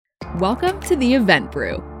Welcome to the Event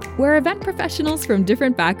Brew, where event professionals from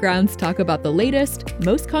different backgrounds talk about the latest,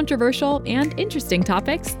 most controversial, and interesting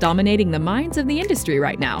topics dominating the minds of the industry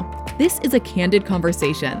right now. This is a candid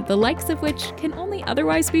conversation, the likes of which can only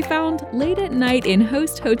otherwise be found late at night in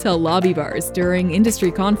host hotel lobby bars during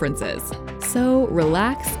industry conferences. So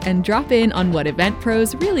relax and drop in on what event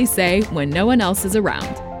pros really say when no one else is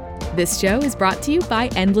around. This show is brought to you by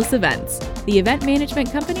Endless Events, the event management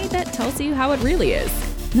company that tells you how it really is.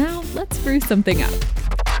 Now, let's brew something up.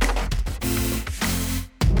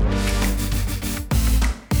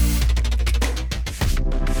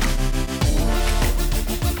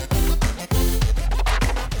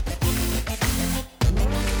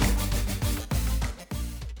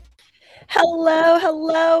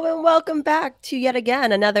 Hello, and welcome back to yet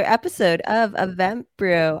again another episode of Event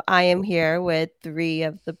Brew. I am here with three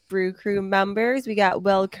of the Brew Crew members. We got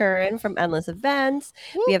Will Curran from Endless Events.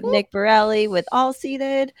 We have Nick Borelli with All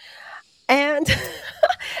Seated. And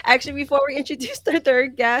actually, before we introduce our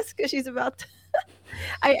third guest, because she's about to,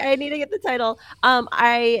 I need to get the title.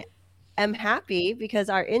 I am happy because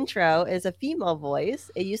our intro is a female voice.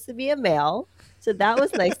 It used to be a male, so that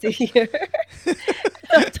was nice to hear.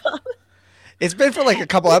 It's been for like a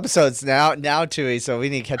couple episodes now, Tui, so we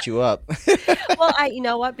need to catch you up. Well, you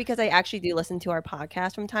know what? Because I actually do listen to our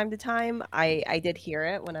podcast from time to time. I did hear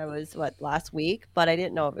it when I was, last week, but I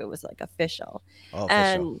didn't know if it was like official. Oh,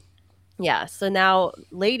 and official. Yeah, so now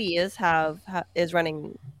ladies is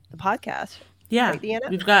running the podcast. Yeah, right,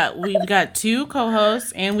 Deanna? we've got two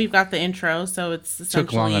co-hosts and we've got the intro, so it's essentially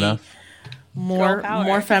took long enough.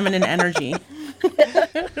 more feminine energy.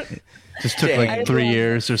 Just took like 3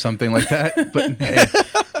 years or something like that. But hey.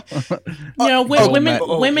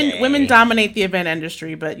 Women dominate the event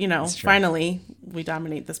industry, but finally we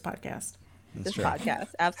dominate this podcast. Podcast,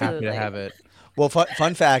 absolutely. Happy to have it. Well,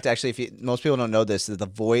 fun fact, actually, most people don't know this, that the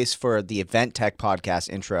voice for the Event Tech podcast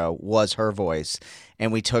intro was her voice,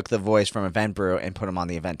 and we took the voice from Event Brew and put them on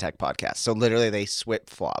the Event Tech podcast. So literally, they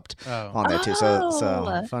flopped on that too.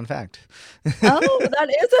 So fun fact. Oh,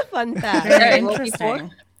 that is a fun fact. Very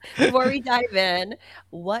interesting. Before we dive in,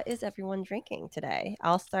 what is everyone drinking today?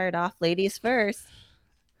 I'll start off, ladies first.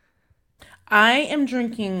 I am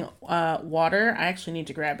drinking water. I actually need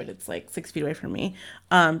to grab it. It's like 6 feet away from me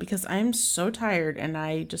because I'm so tired and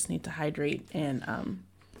I just need to hydrate, and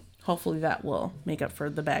hopefully that will make up for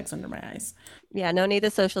the bags under my eyes. Yeah, no need to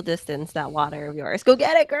social distance that water of yours. Go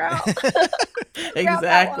get it, girl.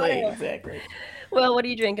 Exactly. Well, what are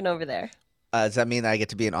you drinking over there? Does that mean that I get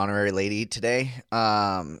to be an honorary lady today?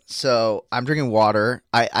 So I'm drinking water.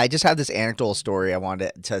 I just had this anecdotal story I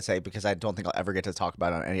wanted to say because I don't think I'll ever get to talk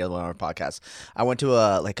about it on any other one of our podcasts. I went to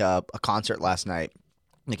a concert last night,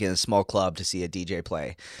 like in a small club, to see a DJ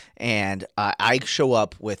play, and I show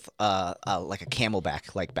up with like a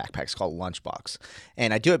Camelback like backpack. It's called Lunchbox,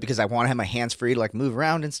 and I do it because I want to have my hands free to like move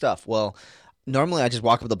around and stuff. Well, normally I just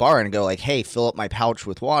walk up to the bar and go like, "Hey, fill up my pouch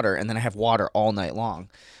with water," and then I have water all night long.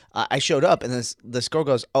 I showed up and this girl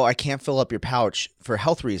goes, "Oh, I can't fill up your pouch for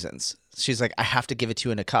health reasons." She's like, "I have to give it to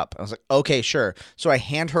you in a cup." I was like, "Okay, sure." So I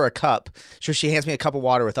hand her a cup. So she hands me a cup of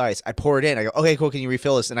water with ice. I pour it in. I go, "Okay, cool. Can you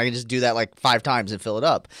refill this?" And I can just do that like 5 times and fill it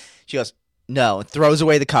up. She goes, "No," and throws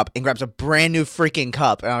away the cup and grabs a brand new freaking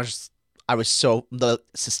cup. And I was so, the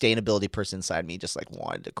sustainability person inside me just like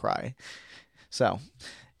wanted to cry. So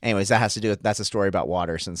anyways, that's a story about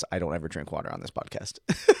water, since I don't ever drink water on this podcast.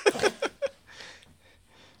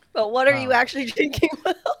 But what are you actually drinking?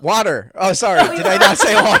 Water. Oh, sorry. Did I not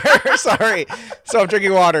say water? Sorry. So I'm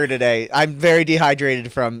drinking water today. I'm very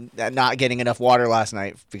dehydrated from not getting enough water last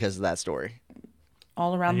night because of that story.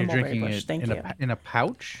 All around the mulberry bush. Thank you. In a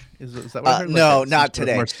pouch? Is that what I heard? No, not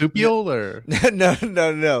today. Marsupial or?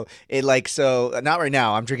 No. It not right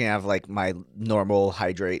now. I'm drinking out of like my normal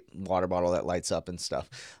hydrate water bottle that lights up and stuff,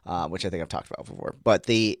 which I think I've talked about before. But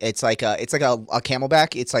it's like a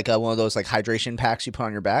Camelback. It's like one of those like hydration packs you put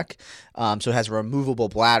on your back. So it has a removable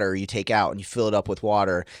bladder you take out and you fill it up with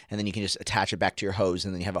water, and then you can just attach it back to your hose,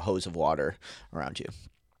 and then you have a hose of water around you.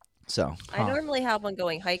 So I normally have one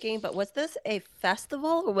going hiking, but was this a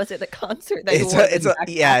festival or was it a concert? That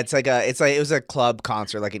it was a club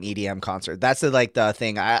concert, like an EDM concert. That's the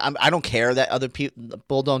thing. I don't care that other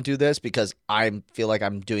people don't do this because I feel like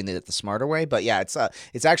I'm doing it the smarter way. But yeah, it's a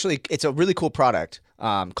really cool product.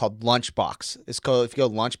 Called Lunchbox. It's called, if you go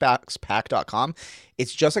to lunchboxpack.com,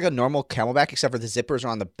 it's just like a normal Camelback, except for the zippers are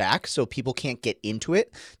on the back, so people can't get into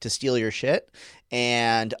it to steal your shit.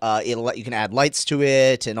 And you can add lights to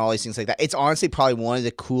it and all these things like that. It's honestly probably one of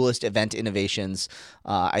the coolest event innovations,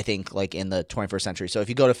 I think, like in the 21st century. So if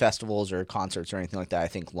you go to festivals or concerts or anything like that, I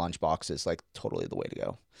think Lunchbox is like totally the way to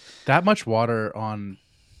go. That much water on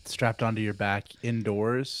strapped onto your back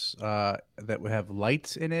indoors that would have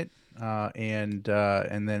lights in it, and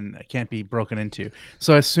then it can't be broken into.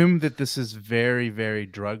 So I assume that this is very, very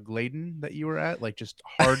drug laden that you were at, like just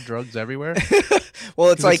hard drugs everywhere.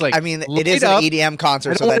 Well, it's 'Cause like, I mean, it is light an up. EDM I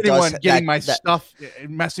concert, so don't that want anyone does getting my that. stuff,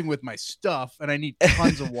 messing with my stuff, and I need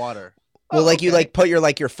tons of water. Well, like you okay. like put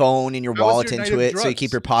your phone and your How was wallet your night into of it, so you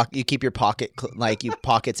keep drugs? your pocket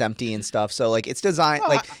pockets empty and stuff. So like it's designed Oh,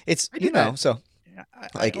 like it's I did that. so Yeah,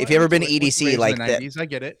 like if I you ever went to, been to went EDC, raised in like the that. 90s. I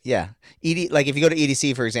get it. Yeah, like if you go to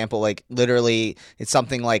EDC, for example, like literally it's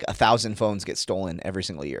something like 1,000 phones get stolen every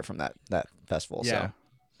single year from that festival. Yeah. So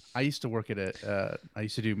I used to work at I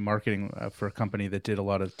used to do marketing for a company that did a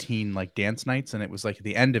lot of teen like dance nights, and it was like at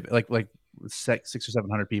the end of it, like 600 or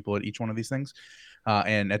 700 people at each one of these things,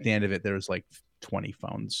 and at the end of it, there was like 20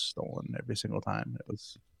 phones stolen every single time.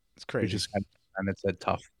 it's It was crazy. just kind of said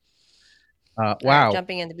tough. All Wow. right,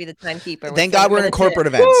 jumping in to be the timekeeper. with Thank God 7 we're in minutes corporate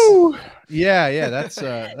events. Woo! Yeah, that's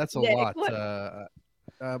a Nick, lot.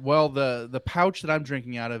 what- Well, the pouch that I'm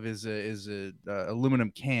drinking out of is a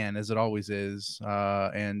aluminum can, as it always is,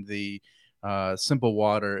 and the simple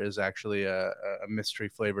water is actually a mystery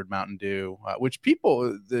flavored Mountain Dew, which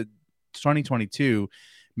the 2022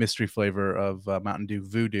 mystery flavor of Mountain Dew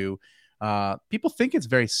Voodoo. People think it's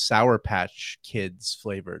very Sour Patch Kids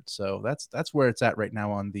flavored, so that's where it's at right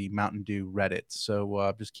now on the Mountain Dew Reddit.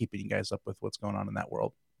 So just keeping you guys up with what's going on in that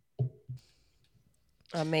world.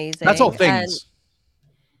 Amazing. That's all And things.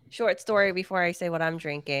 short story before I say what I'm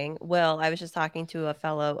drinking. Will, I was just talking to a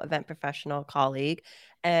fellow event professional colleague,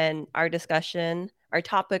 and our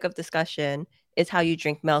topic of discussion is how you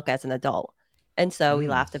drink milk as an adult. And so we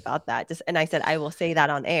laughed about that. And I said, I will say that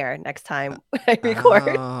on air next time I record.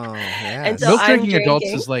 Oh, yeah. And so Milk I'm drinking adults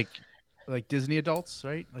drinking- is like Disney adults,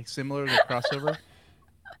 right? Like similar to crossover.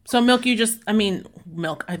 So milk,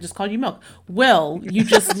 milk. I just called you milk. Will, you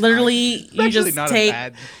just literally, It's you actually just not take. a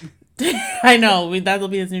bad. I know that'll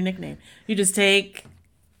be his new nickname. You just take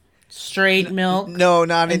straight milk. No,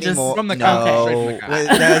 not And just- anymore. From the no, cow, straight from the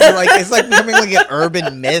cow. It's like becoming like an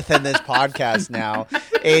urban myth in this podcast now.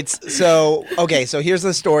 It's so okay. So here's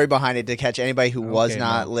the story behind it to catch anybody who was Okay,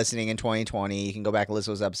 not Mom. listening in 2020. You can go back and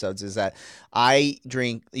listen to those episodes. Is that I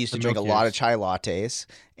used to The drink a milk lot years. of chai lattes,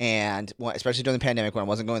 and especially during the pandemic when I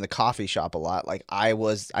wasn't going to the coffee shop a lot, like I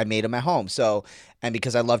made them at home. So. And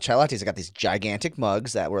because I love chai lattes, I got these gigantic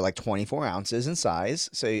mugs that were like 24 ounces in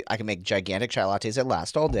size. So I can make gigantic chai lattes that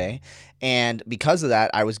last all day. And because of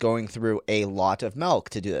that, I was going through a lot of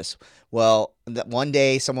milk to do this. Well, one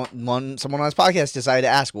day, someone on this podcast decided to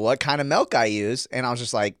ask what kind of milk I use. And I was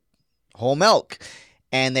just like, whole milk.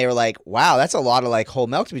 And they were like, wow, that's a lot of like whole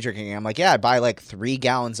milk to be drinking. And I'm like, yeah, I buy like 3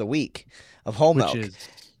 gallons a week of whole milk.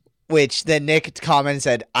 Which then Nick commented and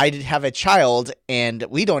said, I did have a child and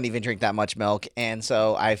we don't even drink that much milk. And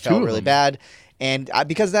so I felt really bad. And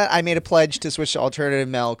because of that, I made a pledge to switch to alternative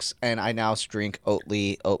milks, and I now drink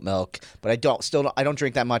Oatly oat milk. But I don't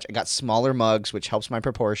drink that much. I got smaller mugs, which helps my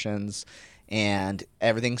proportions, and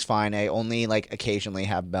everything's fine. I only like occasionally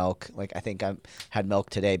have milk. Like I think I had milk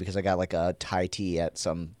today because I got like a Thai tea at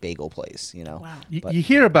some bagel place. Wow. You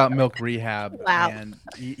hear about milk rehab, Wow. and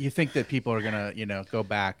you think that people are gonna go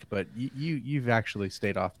back, but you've actually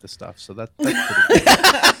stayed off the stuff, so that's pretty good.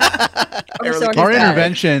 Our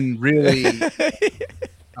intervention really.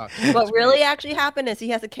 What really actually happened is he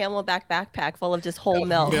has a Camelback backpack full of just whole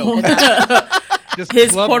milk. milk. Just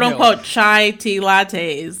His club quote milk. unquote chai tea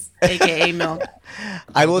lattes, aka milk.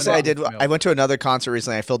 I will say Milk. I went to another concert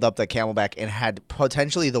recently. I filled up the Camelback and had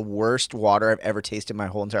potentially the worst water I've ever tasted in my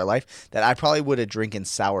whole entire life. That I probably would have drinking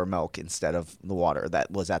sour milk instead of the water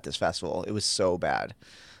that was at this festival. It was so bad.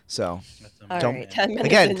 So All don't- right, 10 minutes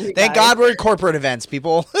again, in, you thank guys. God we're at corporate events,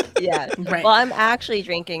 people. Yeah. Right. Well, I'm actually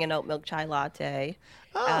drinking an oat milk chai latte.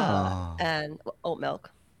 Oh. And oat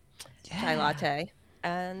milk chai latte.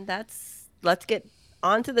 And let's get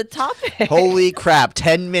on to the topic. Holy crap!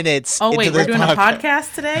 10 minutes. Oh into wait, this we're doing a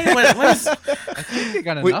podcast today. What is? I think you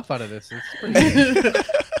got enough out of this. It's pretty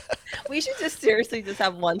We should just seriously just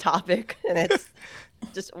have one topic, and it's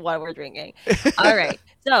just what we're drinking. All right.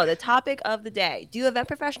 So the topic of the day: do event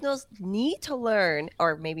professionals need to learn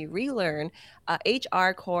or maybe relearn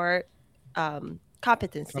HR core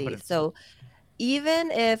competencies? So even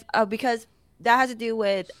if because that has to do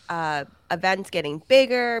with events getting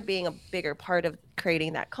bigger, being a bigger part of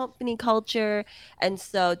creating that company culture. And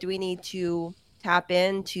so do we need to tap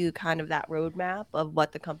into kind of that roadmap of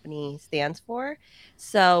what the company stands for?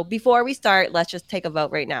 So before we start, let's just take a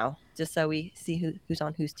vote right now, just so we see who's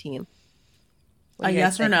on whose team. What A do you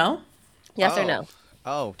guys yes or think? no? Yes or no?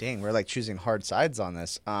 Oh, dang. We're like choosing hard sides on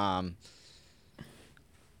this.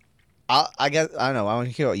 I guess I don't know. I want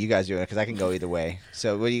to hear what you guys do because I can go either way.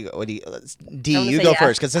 So what do you? D, I'm gonna you say go yes.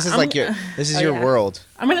 first because this is like your your yeah. world.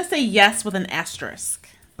 I'm gonna say yes with an asterisk.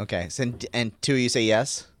 Okay, so and two, you say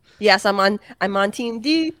yes. Yes, I'm on team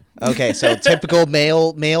D. Okay, so typical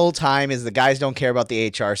male time is the guys don't care about the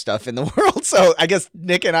HR stuff in the world. So I guess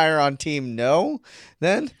Nick and I are on team no.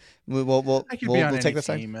 Then we'll I could be on take any this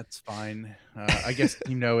side. team. That's fine. I guess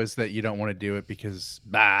team no is that you don't want to do it because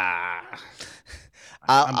bah.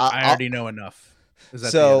 I already know enough. Is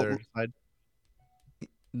that So- the other side?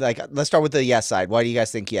 Like, let's start with the yes side. Why do you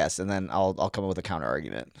guys think yes? And then I'll come up with a counter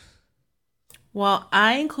argument. Well,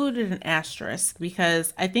 I included an asterisk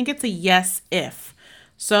because I think it's a yes if.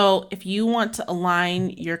 So if you want to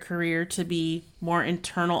align your career to be more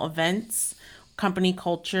internal events, company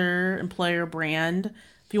culture, employer brand,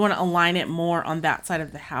 if you want to align it more on that side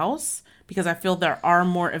of the house, because I feel there are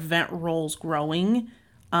more event roles growing.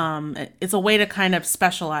 It's a way to kind of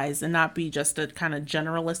specialize and not be just a kind of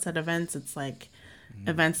generalist at events. It's like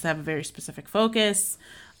events that have a very specific focus,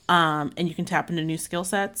 and you can tap into new skill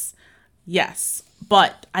sets. Yes,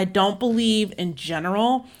 but I don't believe in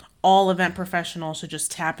general all event professionals should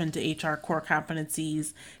just tap into HR core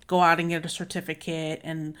competencies, go out and get a certificate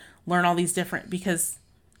and learn all these different, because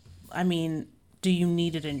I mean, do you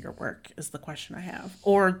need it in your work is the question I have,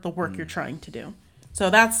 or the work you're trying to do.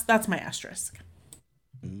 So that's my asterisk.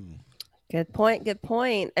 Good point. Good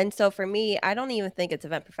point. And so for me, I don't even think it's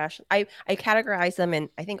event professional. I categorize them, and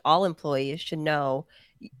I think all employees should know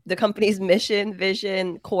the company's mission,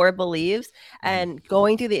 vision, core beliefs. And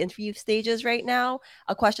going through the interview stages right now,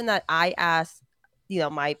 a question that I ask,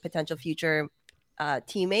 my potential future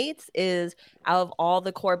teammates is, out of all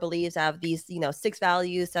the core beliefs, out of these, 6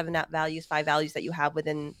 values, 7 values, 5 values that you have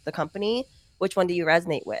within the company, which one do you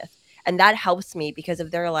resonate with? And that helps me, because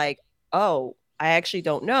if they're like, oh, I actually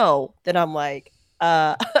don't know, then I'm like,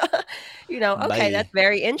 okay, Bye. that's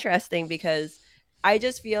very interesting, because I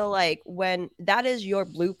just feel like when that is your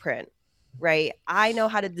blueprint, right? I know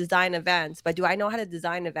how to design events, but do I know how to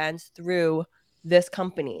design events through this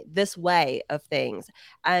company, this way of things?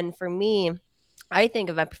 And for me, I think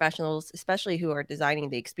event professionals, especially who are designing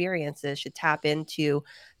the experiences, should tap into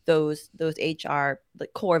those HR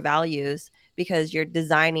core values, because you're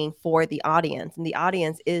designing for the audience, and the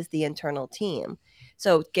audience is the internal team.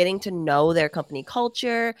 So getting to know their company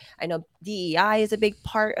culture, I know DEI is a big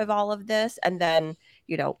part of all of this, and then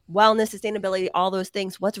wellness, sustainability, all those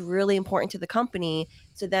things, what's really important to the company,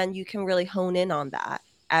 so then you can really hone in on that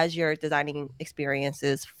as you're designing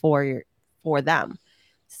experiences for them.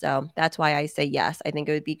 So that's why I say yes. I think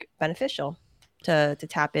it would be beneficial to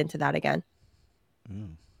tap into that again.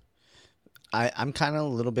 I'm kind of a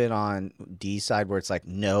little bit on D side, where it's like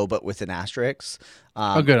no, but with an asterisk.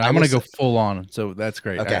 Oh, good. I I'm will going to go s- full on. So that's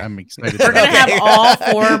great. Okay. I'm excited. We're for gonna that. have all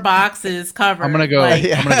 4 boxes covered. I'm going to go. like,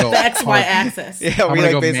 I'm going to go the XY hard. axis. Yeah, I'm we going to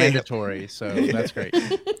like go basically. mandatory. So that's great.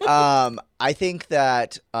 I think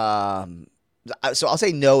that so I'll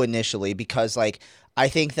say no initially, because like I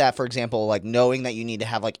think that, for example, like knowing that you need to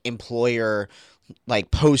have like employer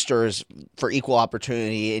like posters for equal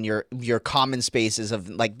opportunity in your common spaces of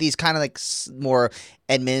like these kind of like more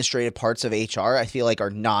administrative parts of HR, I feel like are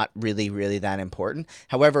not really that important.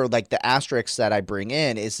 However, like the asterisks that I bring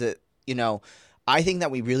in is that, I think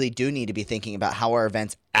that we really do need to be thinking about how our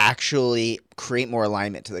events actually create more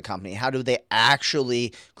alignment to the company. How do they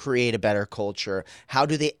actually create a better culture? How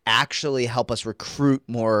do they actually help us recruit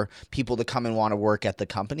more people to come and want to work at the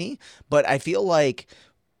company? But I feel like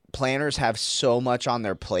planners have so much on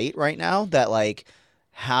their plate right now that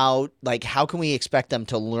how can we expect them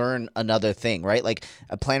to learn another thing, right? Like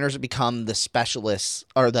planners have become the specialists,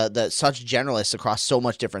 or the such generalists across so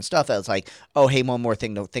much different stuff that it's like, oh, hey, one more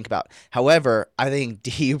thing to think about. However, I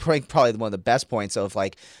think you bring probably one of the best points of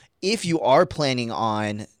like, if you are planning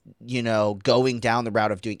on, going down the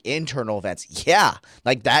route of doing internal events, yeah,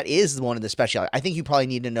 like that is one of the specialties. I think you probably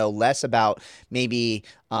need to know less about maybe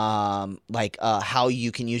how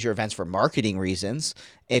you can use your events for marketing reasons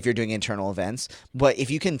if you're doing internal events. But if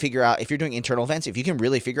you can figure out, if you're doing internal events, if you can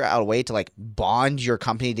really figure out a way to like bond your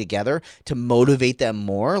company together to motivate them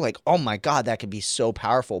more, like, oh my God, that could be so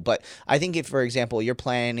powerful. But I think if, for example, you're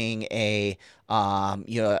planning a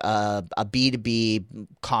B2B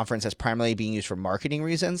conference that's primarily being used for marketing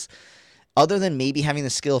reasons, other than maybe having the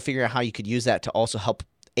skill of figuring out how you could use that to also help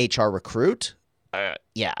HR recruit,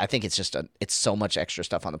 yeah, I think it's so much extra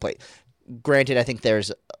stuff on the plate. Granted, I think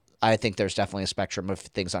there's definitely a spectrum of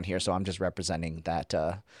things on here, so I'm just representing that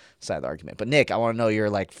side of the argument. But Nick, I want to know you're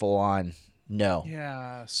like full on no.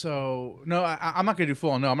 Yeah. So no, I'm not going to do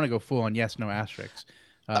full on no. I'm going to go full on yes, no asterisks.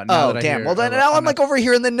 Now that I damn. hear Well, then now I'm like over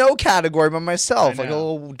here in the no category by myself, like a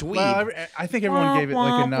little dweeb. Well, I think everyone gave it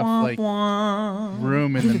like enough like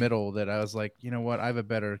room in the middle that I was like, you know what, I have a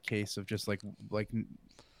better case of just like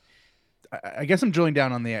I guess I'm drilling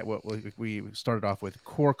down on the what we started off with,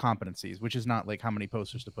 core competencies, which is not like how many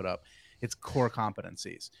posters to put up. It's core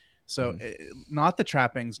competencies. So not the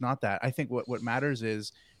trappings, not that. I think what matters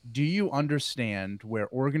is, do you understand where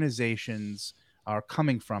organizations are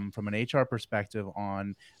coming from an HR perspective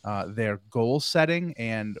on their goal setting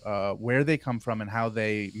and where they come from and how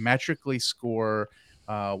they metrically score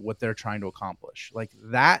what they're trying to accomplish. Like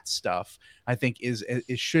that stuff, I think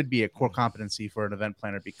it should be a core competency for an event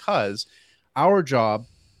planner, because our job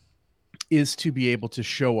is to be able to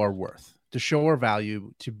show our worth, to show our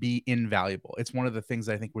value, to be invaluable. It's one of the things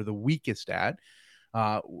I think we're the weakest at.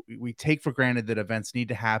 We take for granted that events need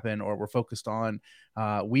to happen, or we're focused on,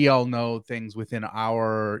 we all know things within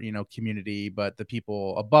our, community, but the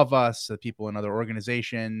people above us, the people in other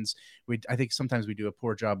organizations, I think sometimes we do a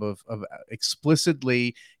poor job of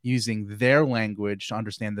explicitly using their language to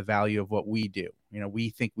understand the value of what we do.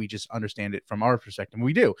 We think we just understand it from our perspective.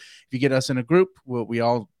 We do. If you get us in a group, we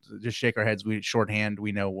all just shake our heads. We shorthand.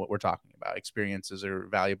 We know what we're talking about. Experiences are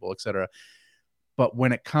valuable, etc. But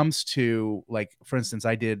when it comes to, like, for instance,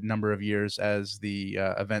 I did a number of years as the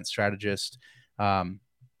event strategist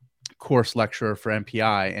course lecturer for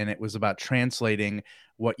MPI, and it was about translating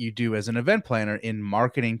what you do as an event planner in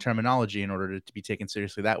marketing terminology in order to be taken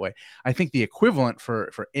seriously that way. I think the equivalent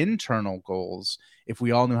for internal goals, if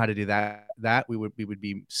we all knew how to do that we would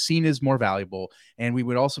be seen as more valuable, and we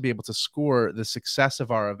would also be able to score the success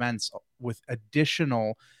of our events with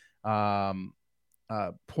additional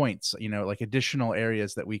points, like additional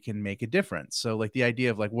areas that we can make a difference. So like the idea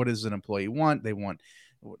of like, what does an employee want? They want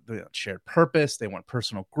shared purpose. They want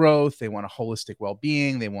personal growth. They want a holistic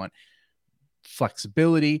well-being. They want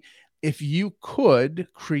flexibility. If you could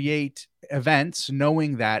create events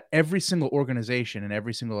knowing that every single organization and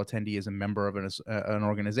every single attendee is a member of an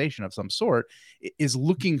organization of some sort, is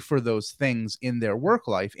looking for those things in their work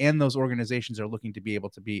life, and those organizations are looking to be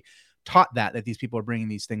able to be taught that these people are bringing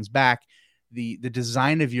these things back, the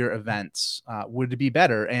design of your events would be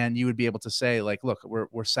better, and you would be able to say like, look,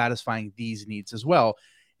 we're satisfying these needs as well.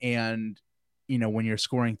 And when you're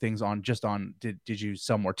scoring things on did you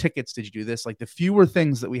sell more tickets, did you do this, like the fewer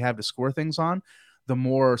things that we have to score things on, the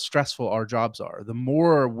more stressful our jobs are. The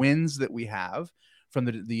more wins that we have from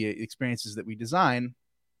the experiences that we design,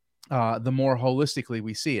 the more holistically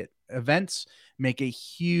we see it. Events make a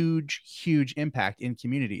huge impact in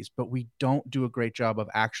communities, but we don't do a great job of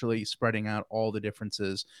actually spreading out all the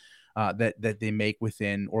differences that they make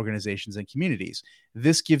within organizations and communities.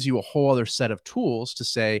 This gives you a whole other set of tools to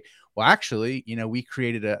say, well, actually, we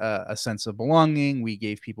created a sense of belonging. We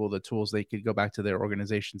gave people the tools they could go back to their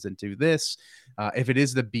organizations and do this. If it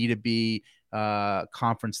is the B2B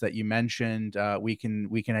conference that you mentioned, we can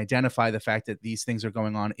identify the fact that these things are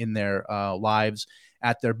going on in their lives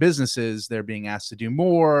at their businesses. They're being asked to do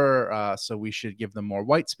more, so we should give them more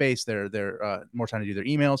white space. They're more time to do their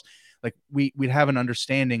emails. Like we'd have an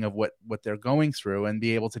understanding of what they're going through and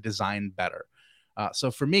be able to design better. So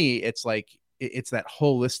for me, it's like it's that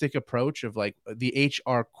holistic approach of like the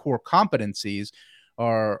HR core competencies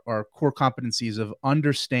are core competencies of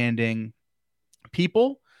understanding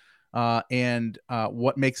people and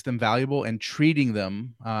what makes them valuable, and treating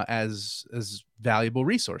them as valuable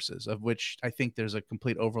resources, of which I think there's a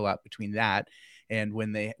complete overlap between that and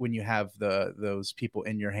when you have those people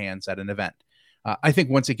in your hands at an event. I think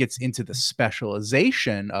once it gets into the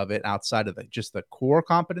specialization of it outside of just the core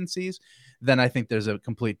competencies, then I think there's a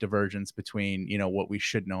complete divergence between, what we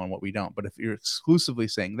should know and what we don't. But if you're exclusively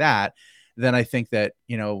saying that, then I think that,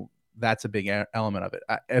 that's a big element of it.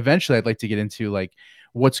 Eventually, I'd like to get into like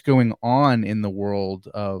what's going on in the world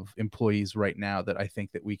of employees right now, that I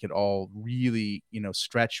think that we could all really,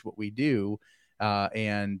 stretch what we do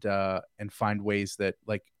and find ways that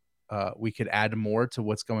like, we could add more to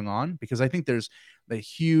what's going on, because I think there's the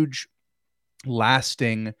huge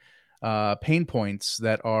lasting pain points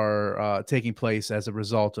that are taking place as a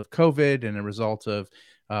result of COVID and a result of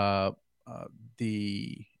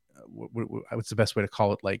what's the best way to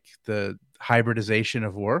call it? Like the hybridization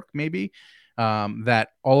of work, maybe, that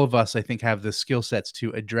all of us, I think, have the skill sets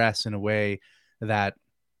to address in a way that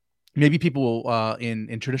maybe people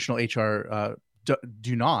in traditional HR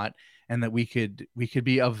do not, and that we could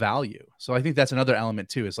be of value. So I think that's another element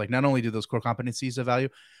too, is like, not only do those core competencies of value,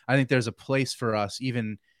 I think there's a place for us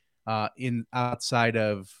even in outside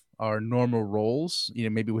of our normal roles,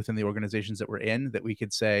 maybe within the organizations that we're in, that we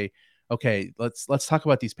could say, okay, let's talk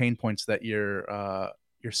about these pain points that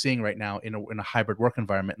you're seeing right now in a hybrid work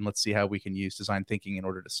environment, and let's see how we can use design thinking in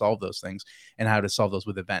order to solve those things, and how to solve those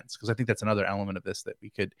with events, because I think that's another element of this that we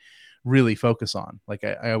could really focus on. Like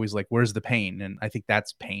I always like, where's the pain? And I think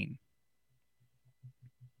that's pain.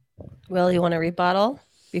 Will, you want to rebuttal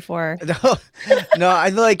before? No, I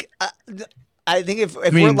like. I think if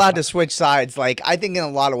we're allowed to switch sides, like I think in a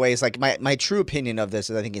lot of ways, like my true opinion of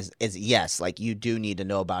this is I think is yes, like you do need to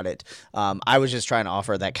know about it. I was just trying to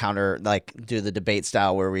offer that counter, like do the debate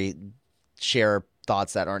style where we share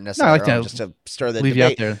thoughts that aren't necessarily our own, just to stir the leave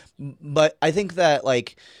debate. You out there. But I think that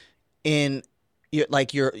like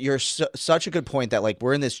you're such a good point that like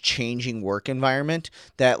we're in this changing work environment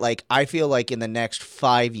that like I feel like in the next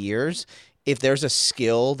 5 years, if there's a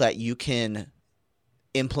skill that you can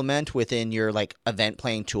implement within your like event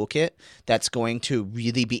planning toolkit that's going to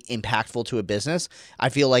really be impactful to a business, I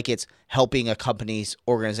feel like it's helping a company's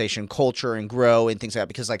organization culture and grow and things like that.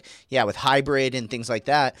 Because like, yeah, with hybrid and things like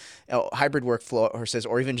that, hybrid workforces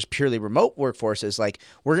or even just purely remote workforces, like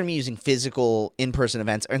we're going to be using physical in-person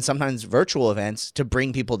events and sometimes virtual events to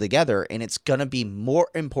bring people together. And it's going to be more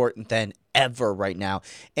important than ever right now.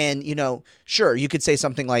 And, you know, sure, you could say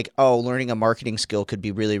something like, oh, learning a marketing skill could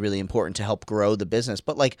be really, really important to help grow the business.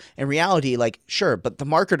 But like in reality, like, sure, but the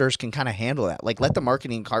marketers can kind of handle that. Like let the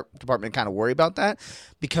marketing department kind of worry about that,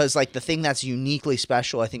 because like the thing that's uniquely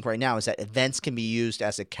special, I think right now is that events can be used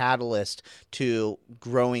as a catalyst to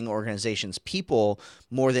growing organizations, people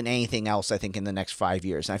more than anything else, I think in the next 5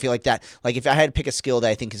 years. And I feel like that, like if I had to pick a skill that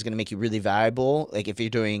I think is going to make you really valuable, like if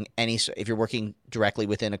you're working directly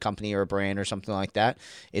within a company or a brand or something like that,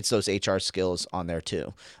 it's those HR skills on there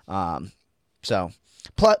too. So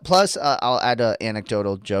plus I'll add an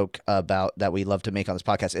anecdotal joke about that we love to make on this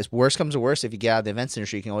podcast is worst comes to worst, if you get out of the events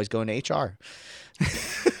industry, you can always go into HR.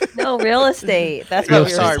 No, real estate. That's real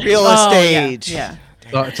what we were estate. Real estate. Yeah.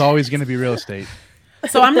 It's always going to be real estate.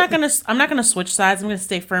 So I'm not gonna switch sides. I'm gonna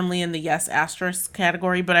stay firmly in the yes asterisk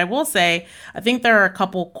category. But I will say I think there are a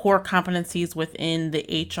couple core competencies within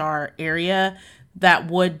the HR area that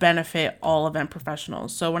would benefit all event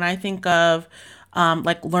professionals. So when I think of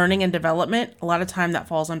like learning and development, a lot of time that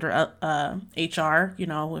falls under HR. You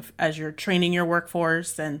know, as you're training your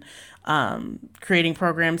workforce and creating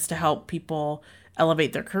programs to help people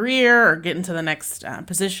elevate their career or get into the next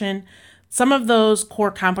position. Some of those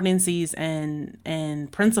core competencies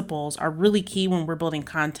and principles are really key when we're building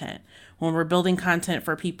content. When we're building content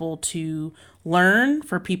for people to learn,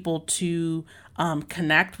 for people to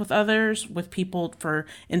connect with others, with people for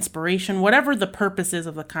inspiration, whatever the purpose is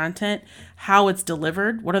of the content, how it's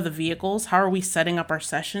delivered, what are the vehicles, how are we setting up our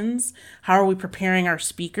sessions, how are we preparing our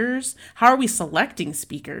speakers, how are we selecting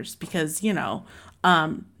speakers? Because, you know,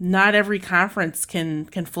 not every conference can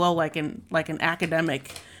flow like an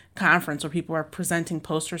academic conference where people are presenting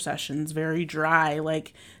poster sessions very dry,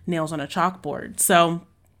 like nails on a chalkboard. So,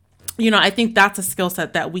 you know, I think that's a skill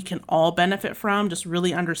set that we can all benefit from, just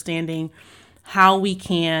really understanding how we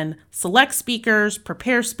can select speakers,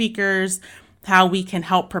 prepare speakers, how we can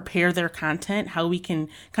help prepare their content, how we can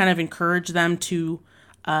kind of encourage them to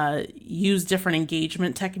use different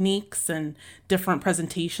engagement techniques and different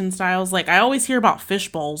presentation styles. Like I always hear about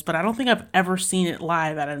fish bowls, but I don't think I've ever seen it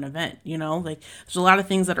live at an event, you know, like there's a lot of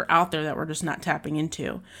things that are out there that we're just not tapping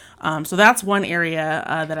into. So that's one area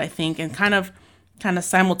that I think, and kind of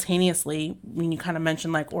simultaneously, when you kind of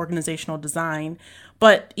mentioned like organizational design,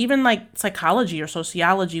 but even like psychology or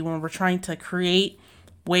sociology, when we're trying to create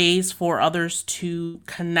ways for others to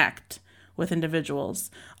connect with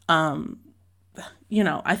individuals. You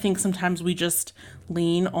know, I think sometimes we just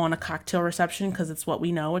lean on a cocktail reception because it's what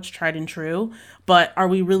we know, it's tried and true. But are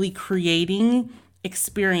we really creating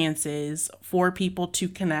experiences for people to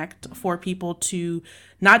connect, for people to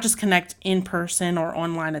not just connect in person or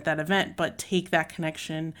online at that event, but take that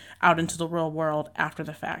connection out into the real world after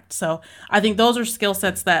the fact? So I think those are skill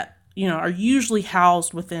sets that, you know, are usually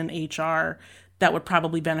housed within HR that would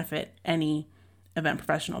probably benefit any event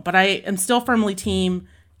professional. But I am still firmly team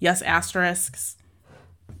yes asterisks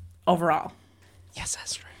overall. Yes,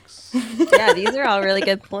 asterisks. Yeah, these are all really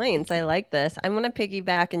good points. I like this. I'm going to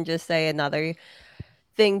piggyback and just say another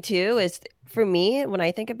thing too is for me, when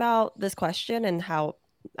I think about this question and how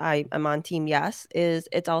I'm on team yes, is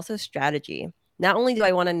it's also strategy. Not only do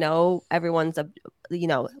I want to know everyone's, you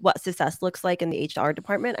know, what success looks like in the HR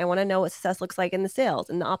department, I want to know what success looks like in the sales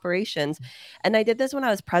and the operations. And I did this when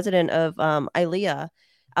I was president of ILEA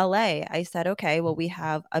LA. I said, okay, well, we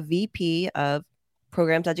have a VP of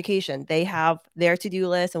programs education. They have their to-do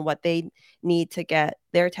list and what they need to get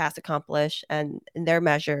their task accomplished, and their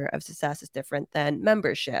measure of success is different than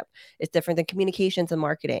membership. It's different than communications and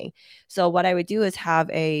marketing. So what I would do is have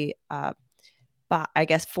a but I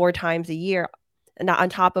guess 4 times a year, not on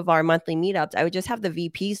top of our monthly meetups, I would just have the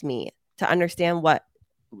VPs meet to understand what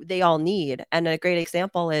they all need. And a great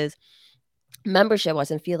example is membership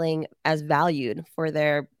wasn't feeling as valued for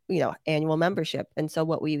their annual membership. And so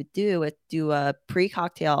what we would do is do a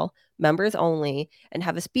pre-cocktail, members only, and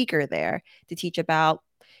have a speaker there to teach about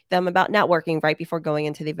networking right before going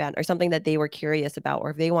into the event, or something that they were curious about, or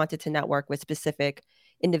if they wanted to network with specific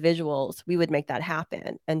individuals, we would make that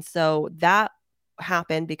happen. And so that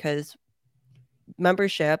happened because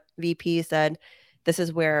membership VP said, this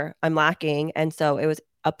is where I'm lacking. And so it was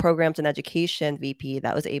a programs and education VP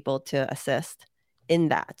that was able to assist in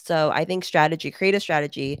that. So I think creative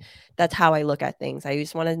strategy, that's how I look at things. I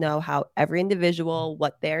just want to know how every individual,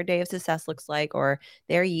 what their day of success looks like, or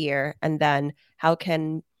their year, and then how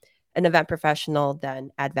can an event professional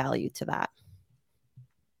then add value to that.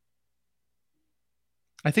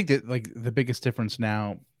 I think that like the biggest difference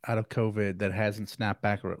now out of COVID that hasn't snapped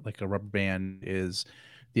back like a rubber band is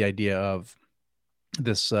the idea of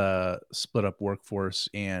this split up workforce,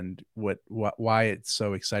 and why it's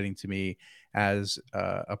so exciting to me as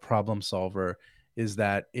a problem solver is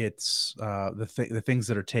that it's the things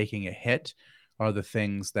that are taking a hit are the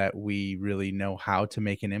things that we really know how to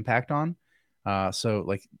make an impact on. So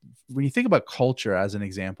like when you think about culture as an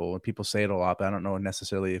example, when people say it a lot, but I don't know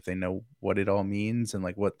necessarily if they know what it all means and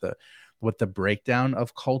like what the breakdown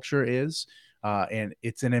of culture is. And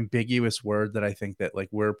it's an ambiguous word that I think that like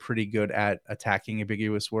we're pretty good at attacking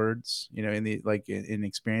ambiguous words, in the in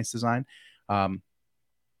experience design.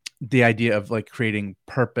 The idea of like creating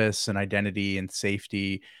purpose and identity and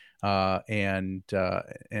safety, and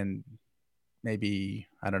maybe,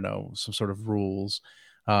 I don't know, some sort of rules.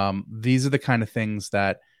 These are the kind of things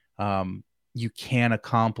that you can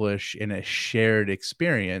accomplish in a shared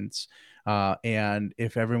experience. And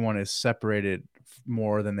if everyone is separated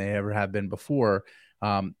more than they ever have been before,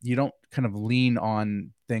 you don't kind of lean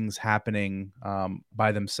on things happening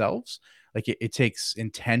by themselves. Like it takes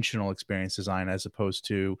intentional experience design as opposed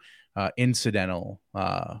to incidental,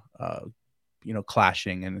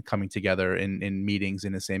 clashing and coming together in meetings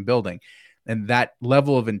in the same building. And that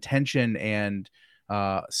level of intention and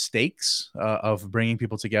stakes of bringing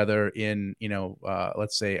people together in,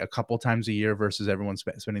 let's say a couple times a year versus everyone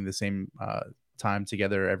spending the same time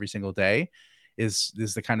together every single day is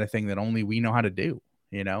the kind of thing that only we know how to do,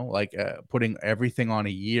 putting everything on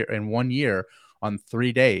 1 year on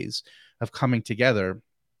 3 days of coming together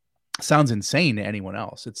sounds insane to anyone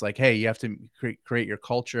else. It's like, hey, you have to create your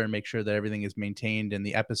culture and make sure that everything is maintained in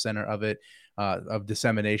the epicenter of it, of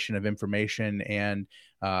dissemination of information, and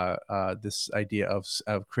this idea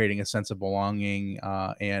of creating a sense of belonging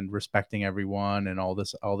and respecting everyone, and all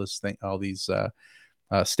these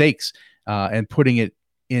stakes, and putting it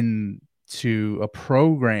into a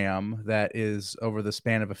program that is over the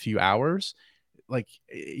span of a few hours. Like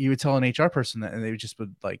you would tell an HR person that, and they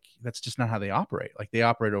would like, that's just not how they operate. Like they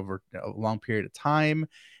operate over a long period of time,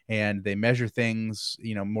 and they measure things,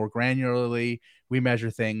 more granularly. We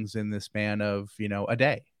measure things in the span of, a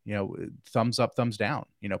day, thumbs up, thumbs down,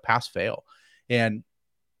 pass, fail. And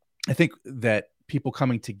I think that people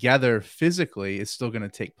coming together physically is still going to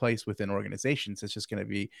take place within organizations. It's just going to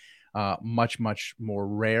be much, much more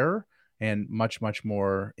rare and much, much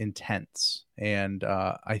more intense. And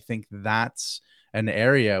I think that's an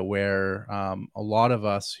area where a lot of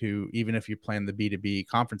us who, even if you plan the B2B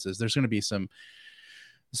conferences, there's going to be some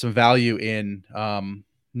value in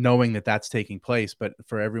knowing that that's taking place. But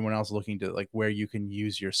for everyone else looking to like where you can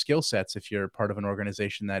use your skill sets, if you're part of an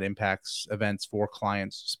organization that impacts events for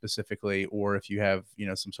clients specifically, or if you have,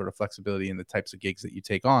 some sort of flexibility in the types of gigs that you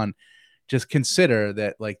take on, just consider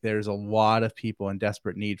that like there's a lot of people in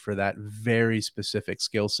desperate need for that very specific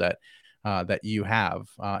skill set that you have,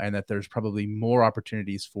 and that there's probably more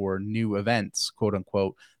opportunities for new events, quote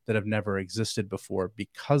unquote, that have never existed before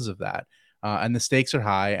because of that. And the stakes are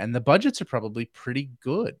high, and the budgets are probably pretty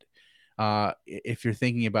good. If you're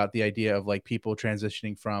thinking about the idea of like people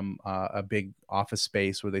transitioning from a big office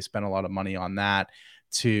space where they spend a lot of money on that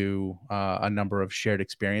to a number of shared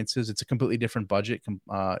experiences, it's a completely different budget,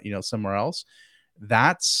 somewhere else.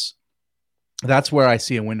 That's where I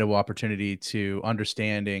see a window of opportunity to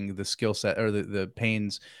understanding the skill set or the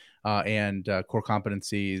pains and core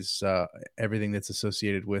competencies, everything that's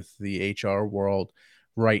associated with the HR world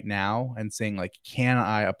right now, and saying like, can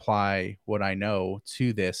I apply what I know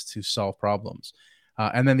to this to solve problems?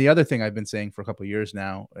 And then the other thing I've been saying for a couple of years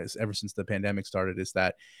now, is ever since the pandemic started, is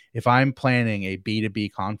that if I'm planning a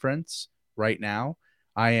B2B conference right now,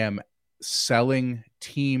 I am selling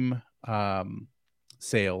team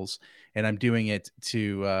sales, and I'm doing it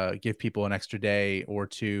to give people an extra day or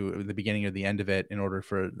to the beginning or the end of it in order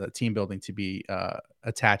for the team building to be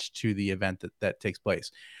attached to the event that takes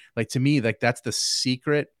place. Like, to me, like, that's the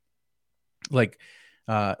secret, like,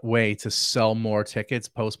 way to sell more tickets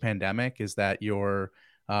post pandemic, is that your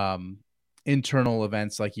internal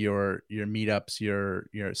events, like your meetups,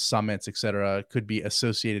 your summits, etc., could be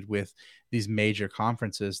associated with these major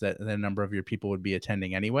conferences that the number of your people would be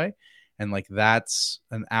attending anyway. And like, that's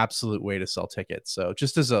an absolute way to sell tickets. So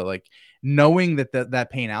just as a, like, knowing that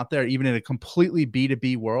pain out there, even in a completely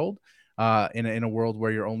B2B world, in a world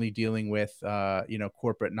where you're only dealing with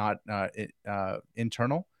corporate, not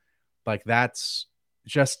internal, like, that's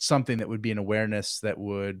just something that would be an awareness that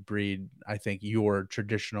would breed, I think, your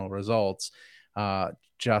traditional results,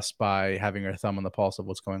 just by having our thumb on the pulse of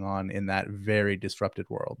what's going on in that very disrupted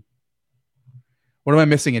world. What am I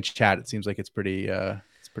missing in chat? It seems like it's pretty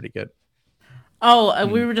good. Oh,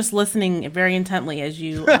 we were just listening very intently as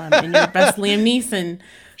you, in your best Liam Neeson,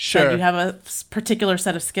 said you have a particular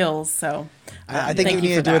set of skills. So I think you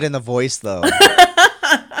need to do it in the voice, though.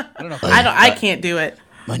 I don't know. I can't do it.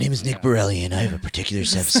 My name is Nick Borelli, and I have a particular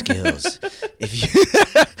set of skills. If you,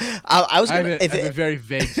 I have a very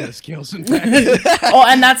vague set of skills, in fact. Oh,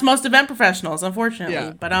 and that's most event professionals, unfortunately.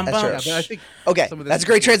 Yeah, but I'm bummed. But I think, okay, that's a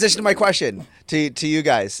great transition to my question to you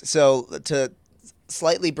guys. So to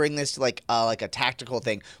slightly bring this to like a tactical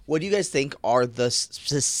thing, what do you guys think are the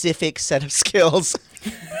specific set of skills?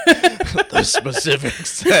 The specific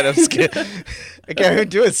set of skills. I can't even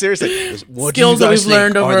do it seriously. What skills that we've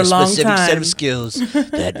learned over a long time. Specific set of skills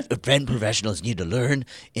that event professionals need to learn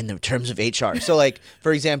in the terms of HR. So, like,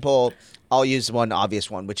 for example, I'll use one obvious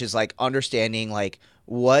one, which is like understanding like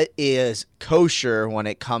what is kosher when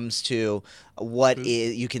it comes to what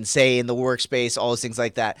is you can say in the workspace, all those things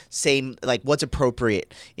like that. Same, like, what's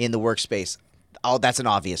appropriate in the workspace. Oh, that's an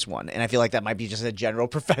obvious one. And I feel like that might be just a general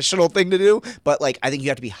professional thing to do. But, like, I think you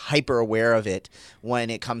have to be hyper aware of it when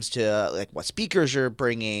it comes to, like, what speakers you're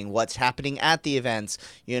bringing, what's happening at the events,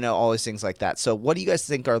 all those things like that. So what do you guys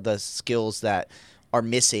think are the skills that are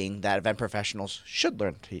missing that event professionals should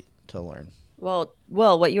learn to learn? Well,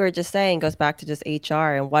 what you were just saying goes back to just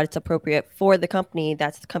HR and what's appropriate for the company.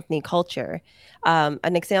 That's the company culture.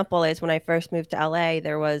 An example is when I first moved to LA,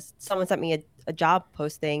 someone sent me a job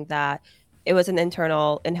posting that it was an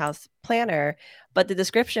internal in-house planner, but the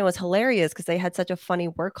description was hilarious because they had such a funny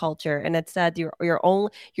work culture. And it said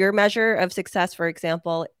your measure of success, for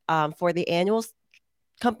example, for the annual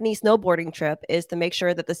company snowboarding trip is to make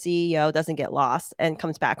sure that the CEO doesn't get lost and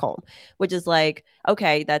comes back home, which is like,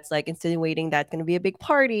 okay, that's like insinuating that's going to be a big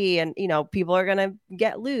party and, people are going to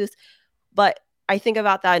get loose. But I think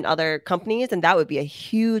about that in other companies, and that would be a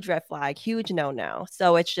huge red flag, huge no-no.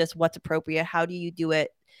 So it's just what's appropriate. How do you do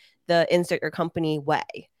it? The insert your company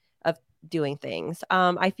way of doing things.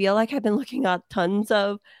 I feel like I've been looking at tons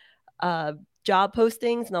of job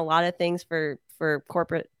postings and a lot of things for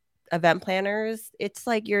corporate event planners. It's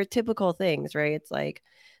like your typical things, right? It's like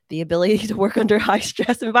the ability to work under high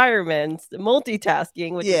stress environments,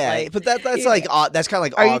 multitasking, which is like, but that's like that's kind of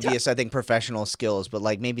like obvious, I think, professional skills, but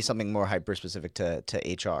like maybe something more hyper specific to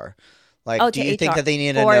HR. Like, do you think that they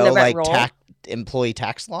need to know like employee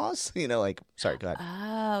tax laws? Sorry, go ahead.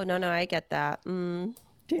 Oh, no, I get that.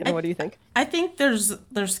 Dana, what do you think? I think there's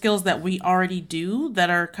skills that we already do that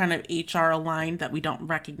are kind of HR aligned that we don't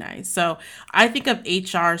recognize. So I think of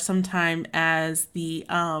HR sometime as the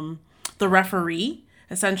referee.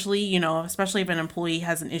 Essentially, especially if an employee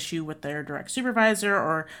has an issue with their direct supervisor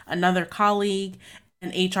or another colleague,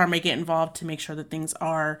 and HR may get involved to make sure that things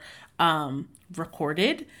are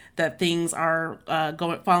recorded, that things are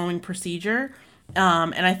following procedure.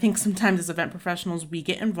 And I think sometimes as event professionals, we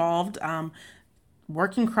get involved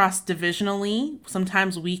working cross-divisionally.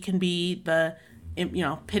 Sometimes we can be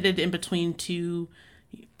pitted in between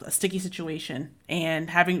a sticky situation, and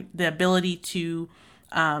having the ability to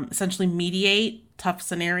essentially mediate tough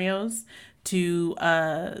scenarios, to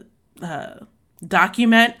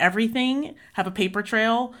document everything, have a paper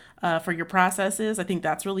trail for your processes. I think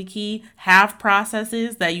that's really key. Have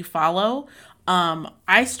processes that you follow.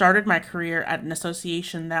 I started my career at an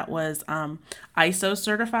association that was ISO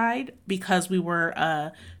certified because we were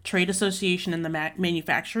a trade association in the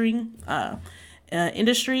manufacturing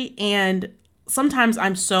industry. And sometimes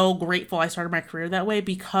I'm so grateful I started my career that way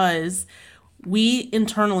because we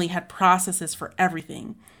internally had processes for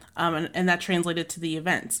everything. And that translated to the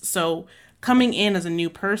events. So coming in as a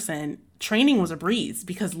new person, training was a breeze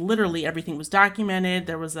because literally everything was documented.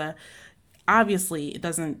 There was obviously it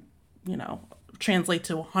doesn't, translate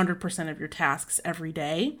to 100% of your tasks every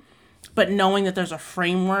day, But knowing that there's a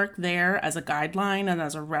framework there as a guideline and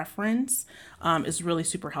as a reference is really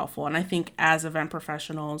super helpful. And I think as event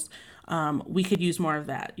professionals, we could use more of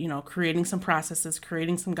that, creating some processes,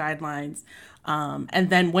 creating some guidelines. And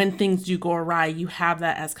then when things do go awry, you have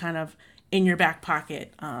that as kind of in your back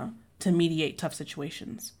pocket to mediate tough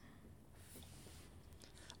situations.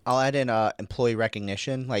 I'll add in employee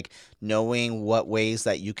recognition, like knowing what ways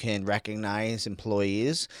that you can recognize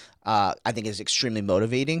employees. I think is extremely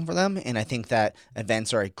motivating for them, and I think that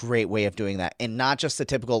events are a great way of doing that. And not just the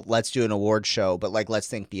typical "let's do an award show," but like let's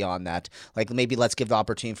think beyond that. Like maybe let's give the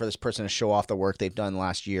opportunity for this person to show off the work they've done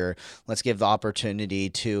last year. Let's give the opportunity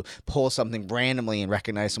to pull something randomly and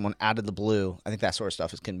recognize someone out of the blue. I think that sort of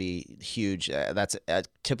stuff can be huge. That's a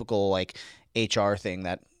typical like HR thing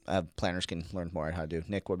that planners can learn more on how to do.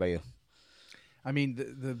 Nick, what about you? I mean,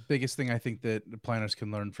 the biggest thing I think that the planners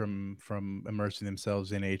can learn from immersing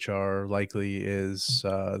themselves in HR likely is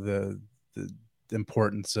the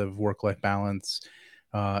importance of work-life balance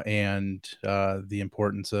and the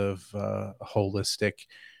importance of a holistic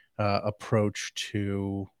approach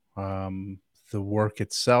to the work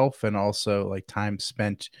itself, and also like time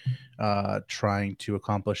spent trying to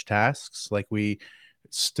accomplish tasks. Like we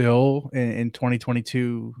still in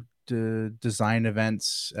 2022 design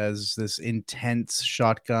events as this intense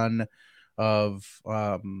shotgun of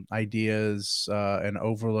ideas and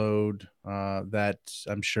overload that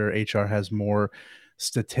I'm sure HR has more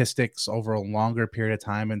statistics over a longer period of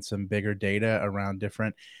time and some bigger data around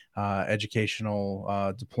different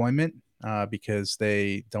educational deployment because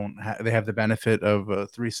they they have the benefit of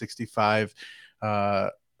 365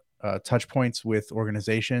 touch points with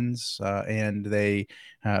organizations, and they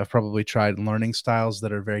have probably tried learning styles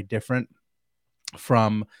that are very different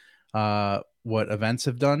from what events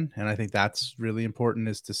have done. And I think that's really important,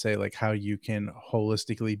 is to say like how you can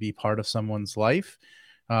holistically be part of someone's life.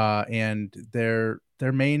 And their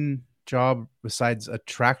main job, besides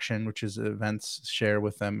attraction, which is events share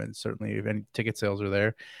with them, and certainly if any ticket sales are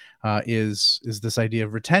there, is this idea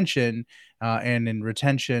of retention, and in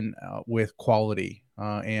retention with quality.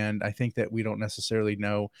 And I think that we don't necessarily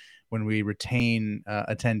know when we retain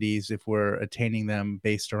attendees if we're attaining them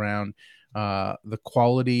based around the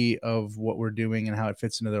quality of what we're doing and how it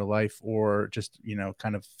fits into their life, or just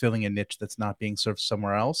kind of filling a niche that's not being served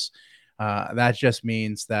somewhere else. That just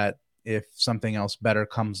means that if something else better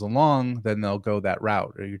comes along, then they'll go that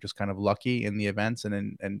route. Or you're just kind of lucky in the events.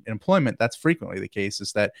 And in employment, that's frequently the case,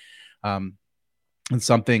 is that and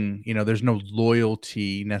something, there's no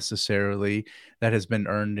loyalty necessarily that has been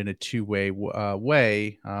earned in a two-way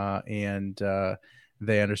way. And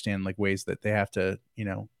they understand like ways that they have to,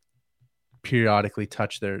 periodically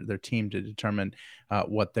touch their team to determine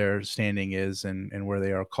what their standing is and where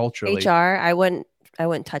they are culturally. HR, I wouldn't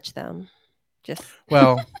touch them. Just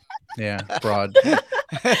well, yeah, broad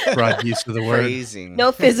use of the word. Phrasing.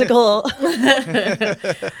 No physical.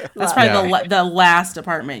 That's probably the last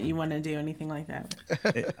department you want to do anything like that.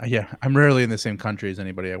 Yeah, I'm rarely in the same country as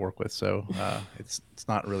anybody I work with, so it's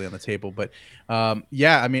not really on the table. But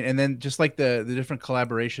yeah, I mean, and then just like the different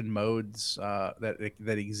collaboration modes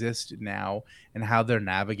that exist now and how they're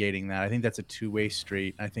navigating that, I think that's a two-way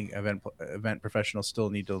street. I think event professionals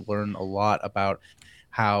still need to learn a lot about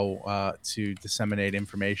how to disseminate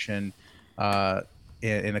information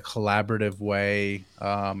in a collaborative way,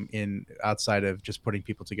 in outside of just putting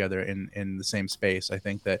people together in the same space. I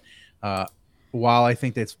think that while I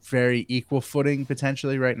think that's very equal footing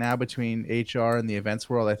potentially right now between HR and the events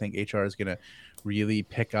world, I think HR is going to really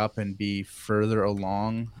pick up and be further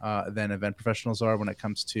along than event professionals are when it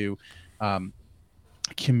comes to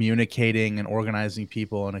communicating and organizing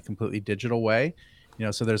people in a completely digital way.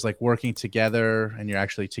 So there's like working together and you're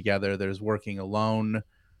actually together. There's working alone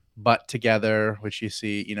but together, which you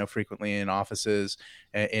see, frequently in offices,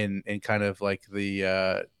 in kind of like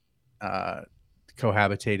the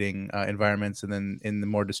cohabitating environments. And then in the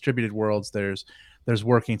more distributed worlds, there's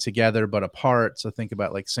working together but apart. So think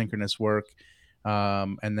about like synchronous work,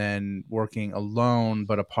 and then working alone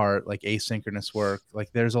but apart, like asynchronous work.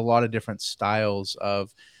 Like there's a lot of different styles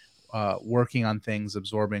of working on things,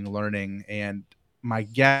 absorbing, learning. And my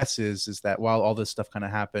guess is that while all this stuff kind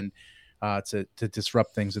of happened to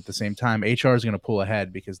disrupt things at the same time, HR is going to pull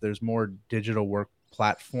ahead because there's more digital work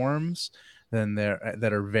platforms that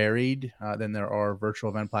are varied than there are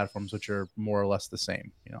virtual event platforms, which are more or less the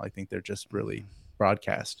same. I think they're just really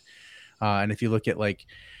broadcast. And if you look at like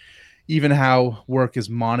even how work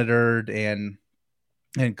is monitored and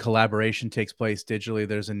and collaboration takes place digitally.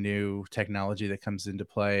 There's a new technology that comes into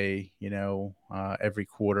play, every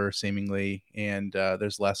quarter seemingly, and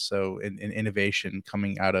there's less so in innovation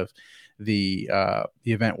coming out of the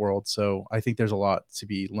event world. So I think there's a lot to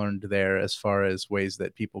be learned there as far as ways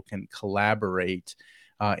that people can collaborate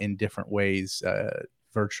in different ways,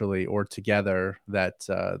 virtually or together. That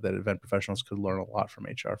event professionals could learn a lot from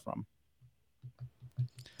HR from.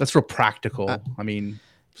 That's real practical.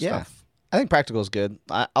 Yeah. Stuff. I think practical is good.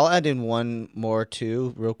 I'll add in one more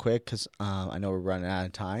too, real quick, because I know we're running out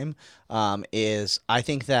of time. Is I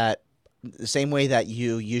think that the same way that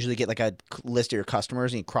you usually get like a list of your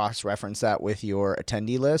customers and you cross-reference that with your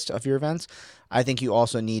attendee list of your events, I think you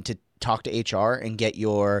also need to talk to HR and get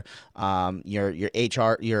your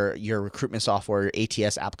HR your recruitment software, your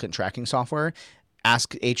ATS applicant tracking software.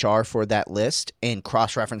 Ask HR for that list and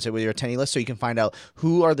cross-reference it with your attendee list so you can find out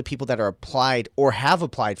who are the people that are applied or have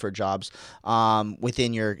applied for jobs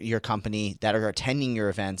within your company that are attending your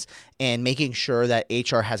events, and making sure that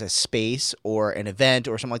HR has a space or an event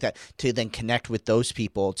or something like that to then connect with those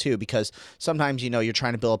people too, because sometimes you're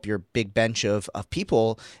trying to build up your big bench of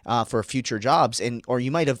people for future jobs, and or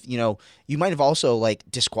you might have also like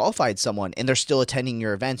disqualified someone and they're still attending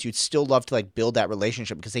your events. You'd still love to like build that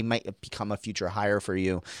relationship because they might become a future hire for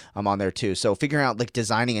you on there too. So figuring out like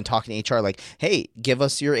designing and talking to HR like, hey, give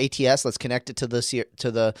us your ATS, let's connect it to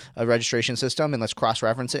the registration system, and let's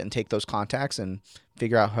cross-reference it and take those contacts and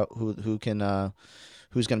figure out who's going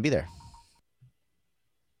to be there.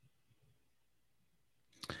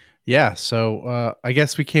 Yeah, so I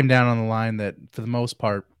guess we came down on the line that for the most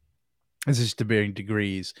part, this is to varying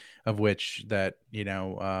degrees of which that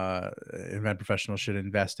event professionals should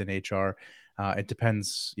invest in HR. It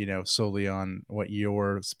depends, solely on what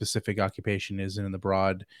your specific occupation is in the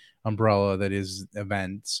broad umbrella that is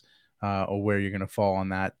events, or where you're going to fall on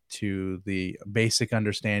that, to the basic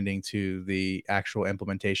understanding to the actual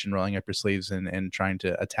implementation, rolling up your sleeves and trying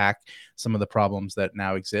to attack some of the problems that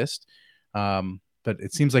now exist. But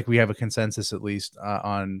it seems like we have a consensus, at least,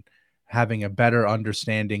 on having a better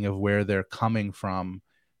understanding of where they're coming from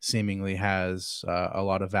seemingly has a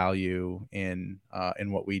lot of value in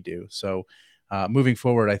what we do. So moving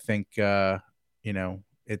forward, I think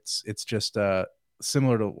it's just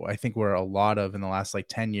similar to I think where a lot of in the last like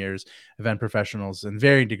 10 years, event professionals in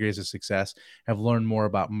varying degrees of success have learned more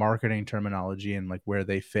about marketing terminology and like where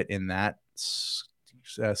they fit in that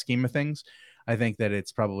scheme of things. I think that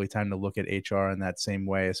it's probably time to look at HR in that same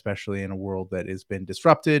way, especially in a world that has been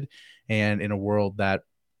disrupted and in a world that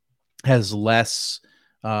has less,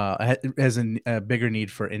 has a bigger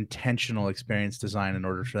need for intentional experience design in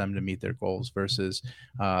order for them to meet their goals versus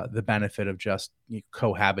the benefit of just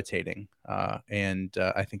cohabitating. And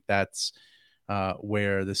I think that's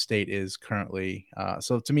where the state is currently.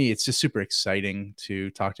 So to me, it's just super exciting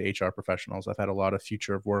to talk to HR professionals. I've had a lot of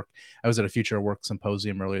future of work. I was at a future of work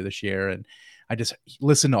symposium earlier this year, and I just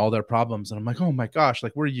listened to all their problems, and I'm like, oh my gosh,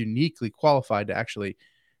 like we're uniquely qualified to actually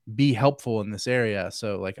be helpful in this area.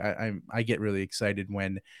 So like I get really excited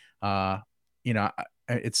when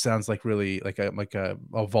it sounds like really like a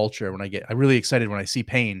vulture when I'm really excited when I see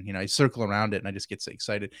pain. I circle around it and I just get so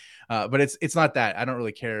excited. But it's not that. I don't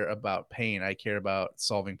really care about pain. I care about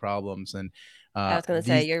solving problems. And I was going to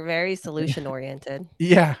say you're very solution oriented.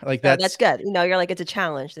 Yeah, like so that's good. You're like, it's a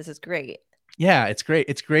challenge. This is great. Yeah, it's great.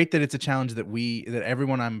 It's great that it's a challenge that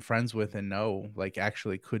everyone I'm friends with and know like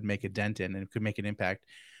actually could make a dent in and could make an impact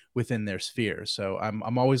within their sphere. So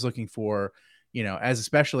I'm always looking for, as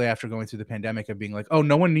especially after going through the pandemic of being like, oh,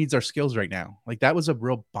 no one needs our skills right now. Like that was a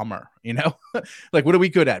real bummer, like what are we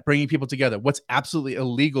good at? Bringing people together. What's absolutely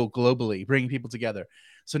illegal globally? Bringing people together.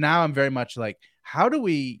 So now I'm very much like, how do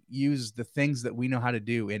we use the things that we know how to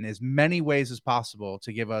do in as many ways as possible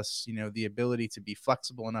to give us, the ability to be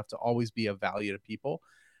flexible enough to always be of value to people,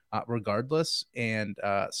 regardless. And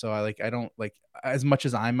so I don't like, as much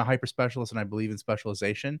as I'm a hyper specialist and I believe in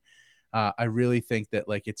specialization, I really think that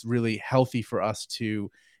like it's really healthy for us to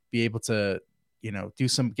be able to,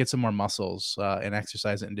 get some more muscles and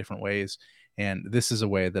exercise it in different ways. And this is a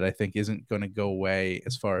way that I think isn't going to go away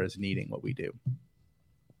as far as needing what we do.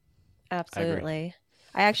 Absolutely.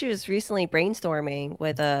 I actually was recently brainstorming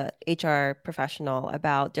with a HR professional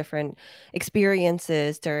about different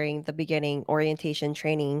experiences during the beginning orientation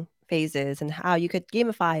training phases and how you could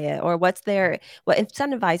gamify it, or what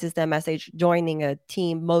incentivizes them as they're joining a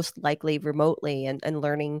team, most likely remotely, and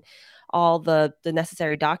learning all the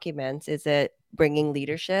necessary documents. Is it bringing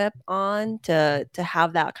leadership on to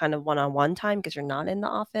have that kind of one-on-one time because you're not in the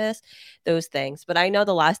office, those things. But I know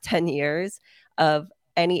the last 10 years of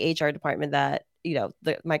any HR department that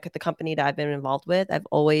the company that I've been involved with, I've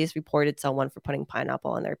always reported someone for putting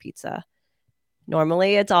pineapple on their pizza.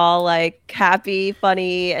 Normally it's all like happy,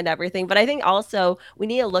 funny, and everything. But I think also we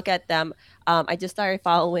need to look at them. I just started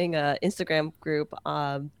following a Instagram group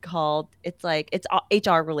called it's all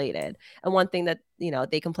HR related. And one thing that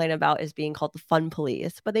they complain about is being called the fun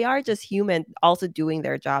police. But they are just human, also doing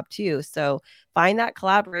their job too. So find that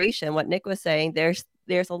collaboration. What Nick was saying, there's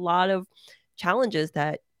a lot of challenges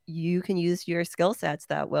that you can use your skill sets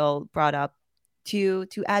that Will brought up to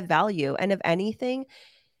add value. And if anything,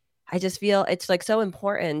 I just feel it's like so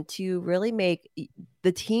important to really make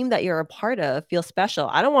the team that you're a part of feel special.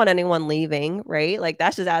 I don't want anyone leaving, right? Like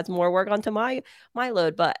that just adds more work onto my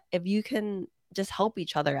load. But if you can just help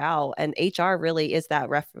each other out, and HR really is that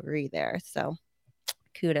referee there. So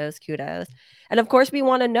kudos. And of course, we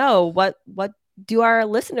want to know what do our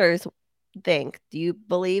listeners think? Do you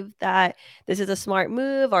believe that this is a smart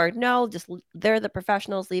move, or no, just they're the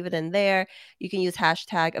professionals, leave it in there? You can use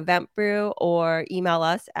hashtag eventbrew or email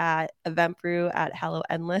us at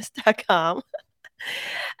eventbrew@helloendless.com.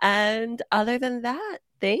 And other than that,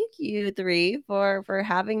 thank you three for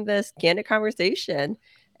having this candid conversation.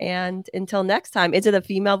 And until next time, is it a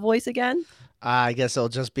female voice again? I guess it'll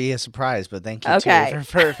just be a surprise, but thank you Okay. too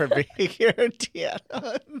for being here,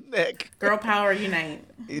 Deanna, Nick. Girl power unite.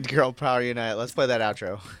 Girl power unite. Let's play that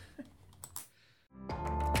outro.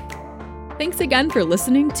 Thanks again for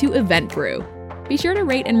listening to Event Brew. Be sure to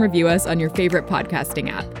rate and review us on your favorite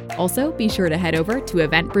podcasting app. Also, be sure to head over to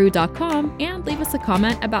eventbrew.com and leave us a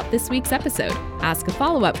comment about this week's episode, ask a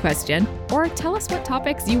follow-up question, or tell us what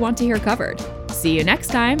topics you want to hear covered. See you next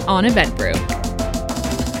time on Event Brew.